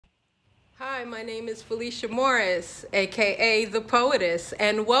Hi, my name is Felicia Morris, aka The Poetess,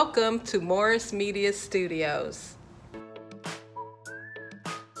 and welcome to Morris Media Studios.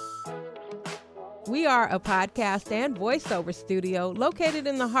 We are a podcast and voiceover studio located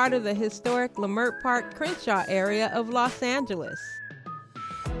in the heart of the historic Leimert Park, Crenshaw area of Los Angeles.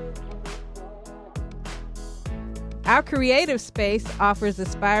 Our creative space offers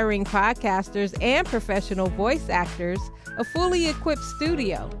aspiring podcasters and professional voice actors a fully equipped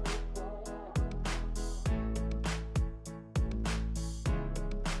studio.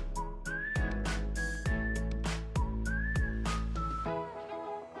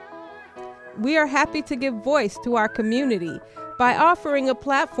 We are happy to give voice to our community by offering a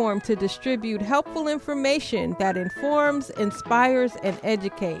platform to distribute helpful information that informs, inspires, and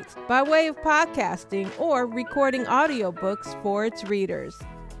educates by way of podcasting or recording audiobooks for its readers.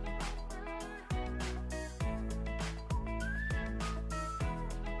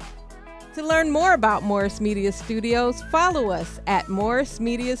 To learn more about Morris Media Studios, follow us at Morris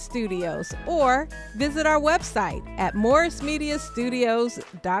Media Studios or visit our website at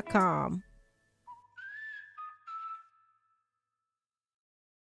morrismediastudios.com.